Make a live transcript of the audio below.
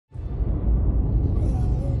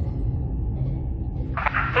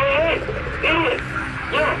idiot!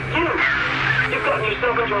 Yeah, you! You've gotten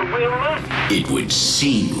yourself into a real mess. It would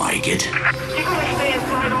seem like it. You gonna stay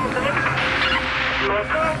inside all day?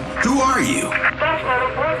 Marshal? Who are you? That's not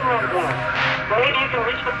important right now. Maybe you can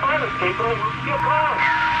reach the fire escape from the roof of your car.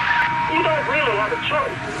 You don't really have a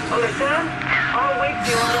choice. Understand? I'll wait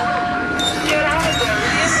for you on the roof. Get out of there,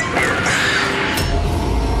 idiot!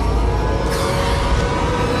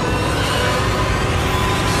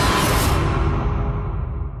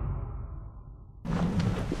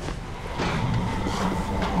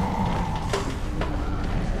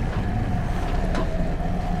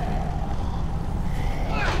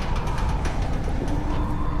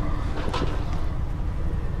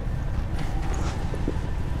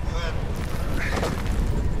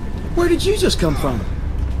 Where did you just come from?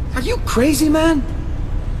 Are you crazy, man?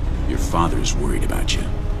 Your father's worried about you.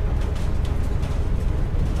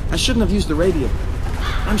 I shouldn't have used the radio.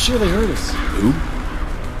 I'm sure they heard us. Who?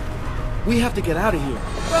 We have to get out of here.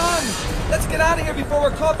 Run! Let's get out of here before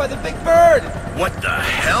we're caught by the big bird! What the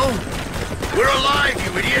hell? We're alive,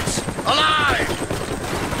 you idiots! Alive!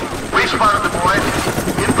 We spotted the boy.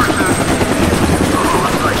 In pursuit. Oh,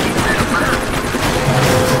 looks like he's been murdered.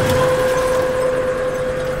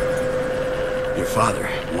 Your father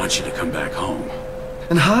wants you to come back home.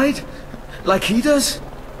 And hide? Like he does?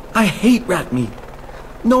 I hate rat meat.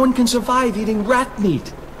 No one can survive eating rat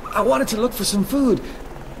meat. I wanted to look for some food,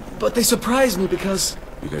 but they surprised me because...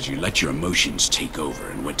 Because you let your emotions take over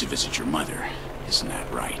and went to visit your mother. Isn't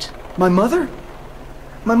that right? My mother?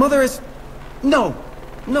 My mother is... No.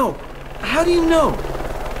 No. How do you know?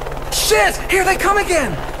 Shit! Here they come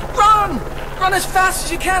again! Run! Run as fast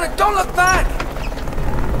as you can and don't look back!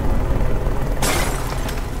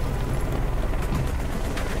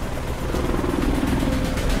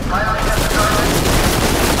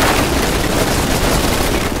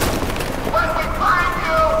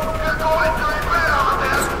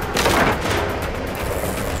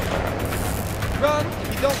 Run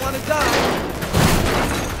if you don't want to die.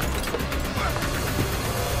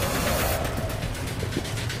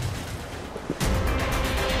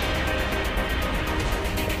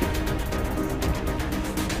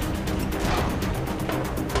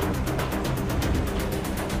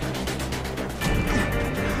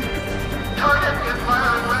 Target is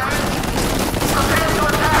firing range. Prepare to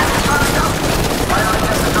attack. Target up. Firing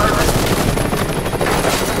at the target.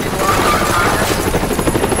 Lost on target.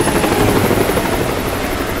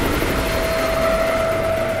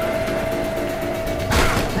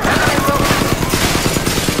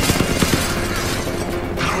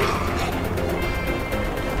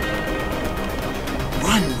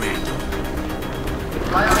 Run, Randall.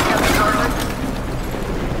 Firing at the target.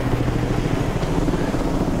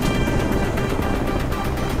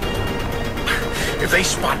 If they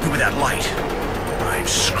spot me with that light, I'm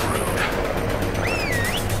screwed.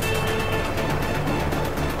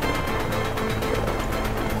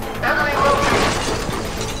 Enemy located.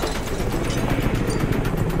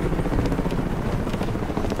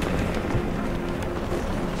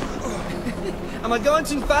 Am I going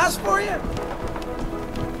too fast for you?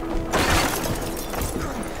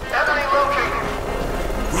 Enemy located.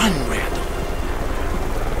 Run, Randall.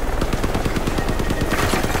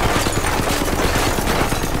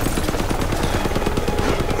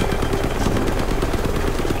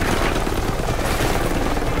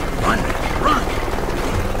 Run, run.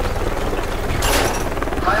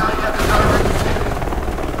 Firing at the target.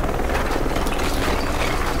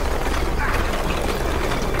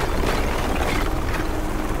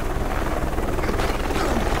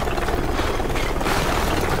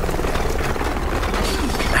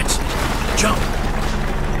 That's it. Jump.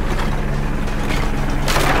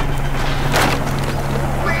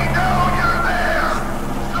 We know you're there.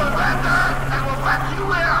 Surrender and we'll let you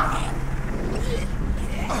in.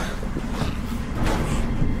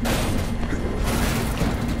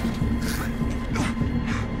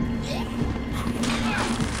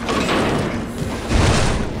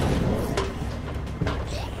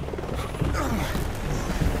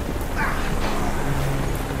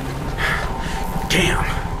 Damn.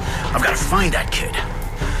 I've got to find that kid.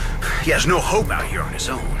 He has no hope out here on his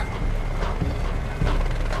own.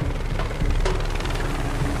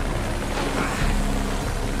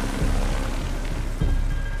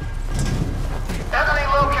 Enemy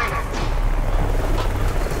located.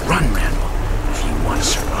 Run, Randall, if you want to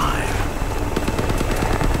survive.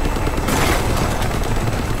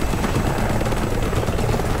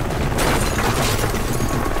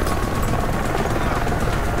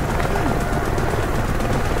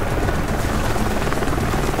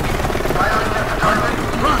 Firing at the target.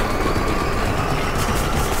 Run!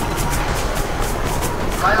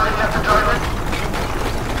 Firing at the target.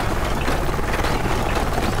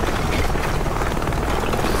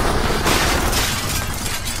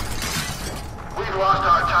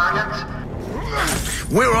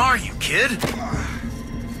 Where are you, kid?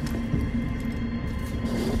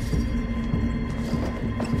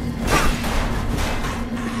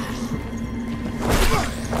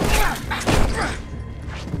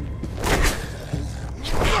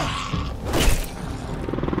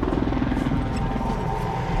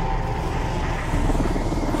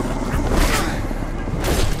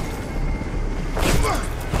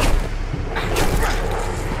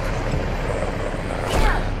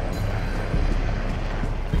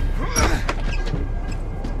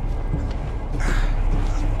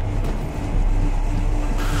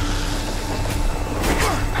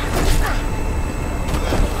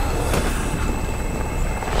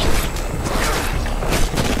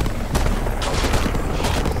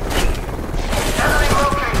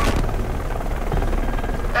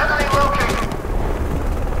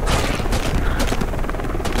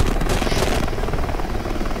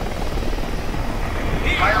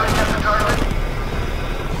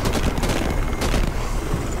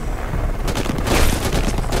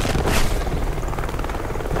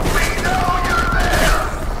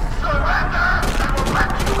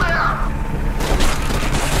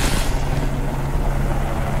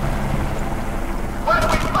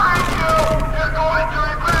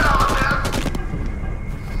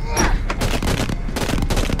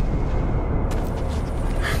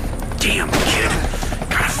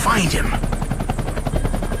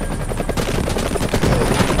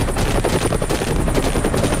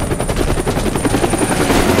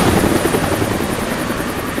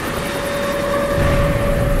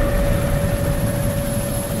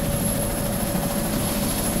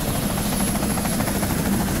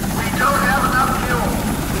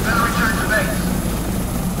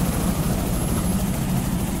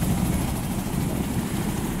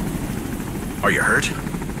 Are you hurt?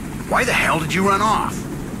 Why the hell did you run off?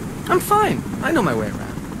 I'm fine. I know my way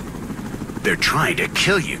around. They're trying to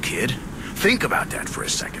kill you, kid. Think about that for a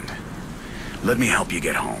second. Let me help you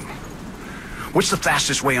get home. What's the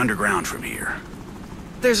fastest way underground from here?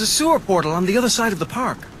 There's a sewer portal on the other side of the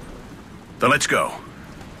park. Then let's go.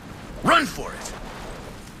 Run for it!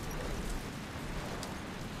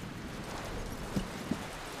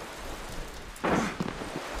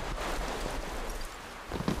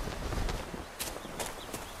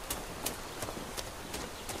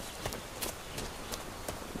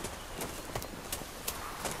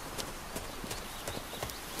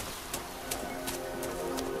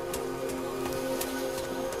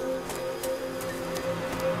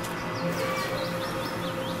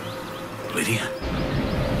 Lydia?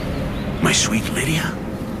 My sweet Lydia?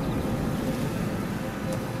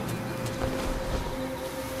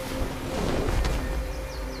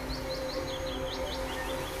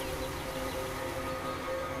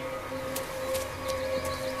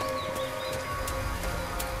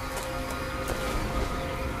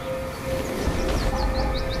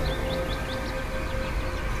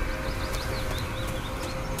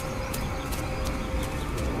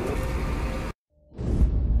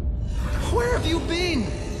 Where have you been?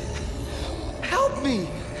 Help me!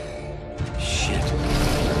 Shit.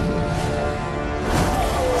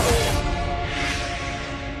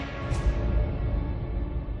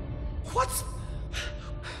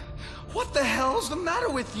 What the hell's the matter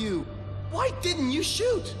with you? Why didn't you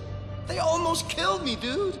shoot? They almost killed me,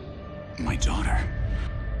 dude. My daughter.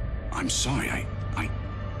 I'm sorry,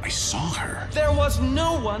 I saw her. There was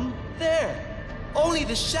no one there. Only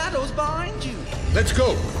the shadows behind you. Let's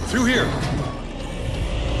go. Through here.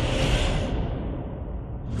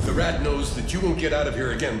 The rat knows that you won't get out of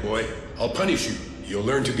here again, boy. I'll punish you. You'll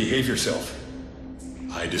learn to behave yourself.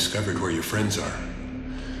 I discovered where your friends are.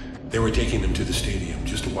 They were taking them to the stadium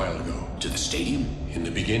just a while ago. To the stadium? In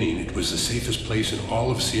the beginning, it was the safest place in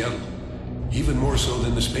all of Seattle. Even more so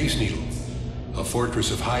than the Space Needle. A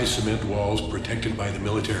fortress of high cement walls protected by the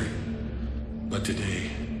military. But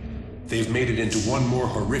today, they've made it into one more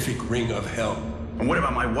horrific ring of hell. And what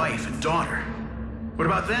about my wife and daughter? What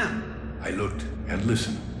about them? I looked and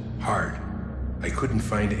listened hard. I couldn't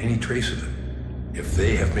find any trace of them. If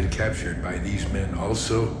they have been captured by these men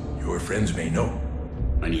also, your friends may know.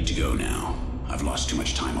 I need to go now. I've lost too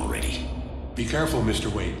much time already. Be careful,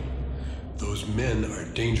 Mr. Wade. Those men are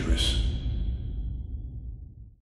dangerous.